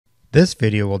This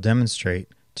video will demonstrate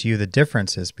to you the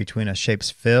differences between a shape's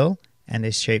fill and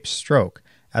a shape's stroke,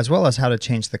 as well as how to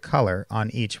change the color on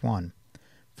each one.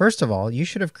 First of all, you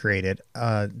should have created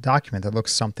a document that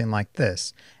looks something like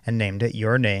this and named it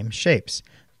Your Name Shapes.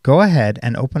 Go ahead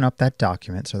and open up that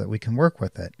document so that we can work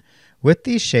with it. With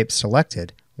these shapes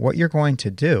selected, what you're going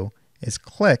to do is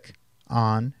click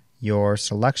on your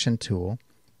selection tool,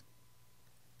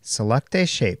 select a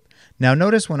shape. Now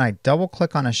notice when I double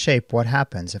click on a shape, what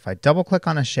happens? If I double click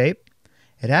on a shape,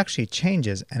 it actually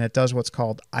changes and it does what's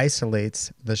called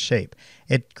isolates the shape.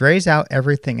 It grays out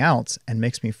everything else and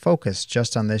makes me focus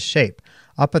just on this shape.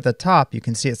 Up at the top, you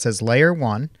can see it says layer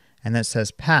 1 and then it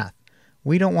says path.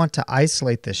 We don't want to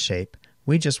isolate this shape,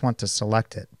 we just want to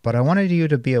select it. But I wanted you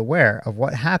to be aware of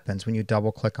what happens when you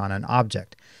double click on an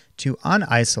object. To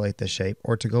unisolate the shape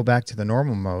or to go back to the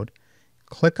normal mode,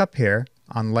 click up here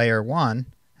on layer 1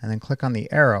 and then click on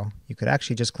the arrow. You could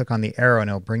actually just click on the arrow and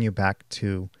it'll bring you back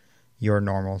to your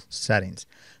normal settings.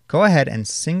 Go ahead and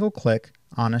single click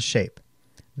on a shape.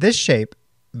 This shape,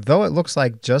 though it looks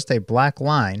like just a black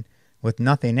line with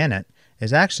nothing in it,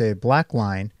 is actually a black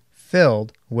line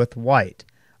filled with white.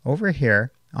 Over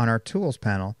here on our tools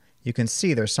panel, you can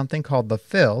see there's something called the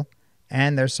fill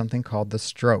and there's something called the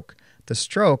stroke. The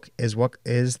stroke is what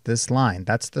is this line.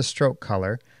 That's the stroke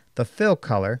color. The fill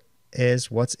color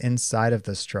is what's inside of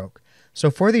the stroke.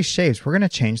 So for these shapes, we're going to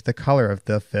change the color of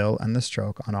the fill and the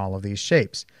stroke on all of these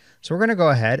shapes. So we're going to go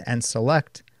ahead and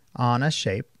select on a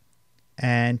shape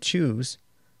and choose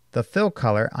the fill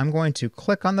color. I'm going to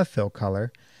click on the fill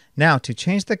color. Now to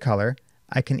change the color,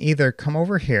 I can either come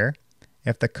over here.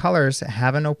 If the colors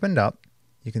haven't opened up,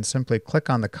 you can simply click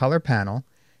on the color panel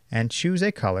and choose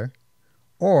a color,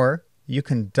 or you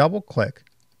can double click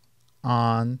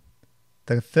on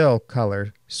the fill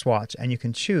color swatch and you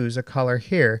can choose a color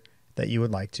here that you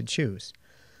would like to choose.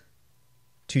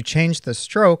 To change the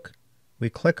stroke, we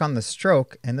click on the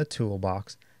stroke in the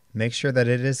toolbox, make sure that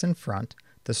it is in front.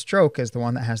 The stroke is the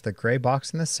one that has the gray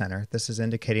box in the center. This is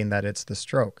indicating that it's the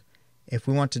stroke. If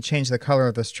we want to change the color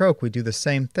of the stroke, we do the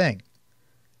same thing.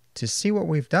 To see what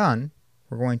we've done,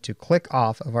 we're going to click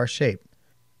off of our shape.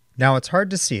 Now it's hard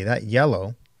to see that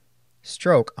yellow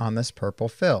stroke on this purple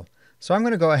fill. So I'm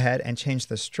going to go ahead and change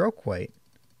the stroke weight.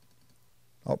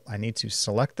 Oh, I need to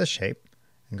select the shape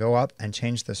and go up and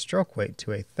change the stroke weight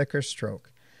to a thicker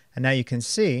stroke. And now you can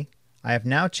see I have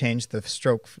now changed the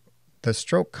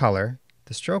stroke color,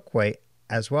 the stroke weight,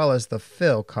 as well as the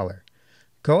fill color.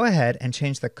 Go ahead and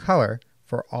change the color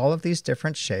for all of these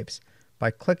different shapes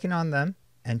by clicking on them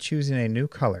and choosing a new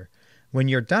color. When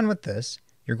you're done with this,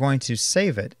 you're going to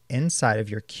save it inside of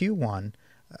your Q1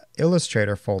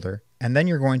 Illustrator folder, and then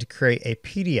you're going to create a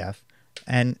PDF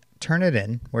and turn it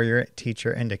in where your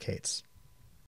teacher indicates.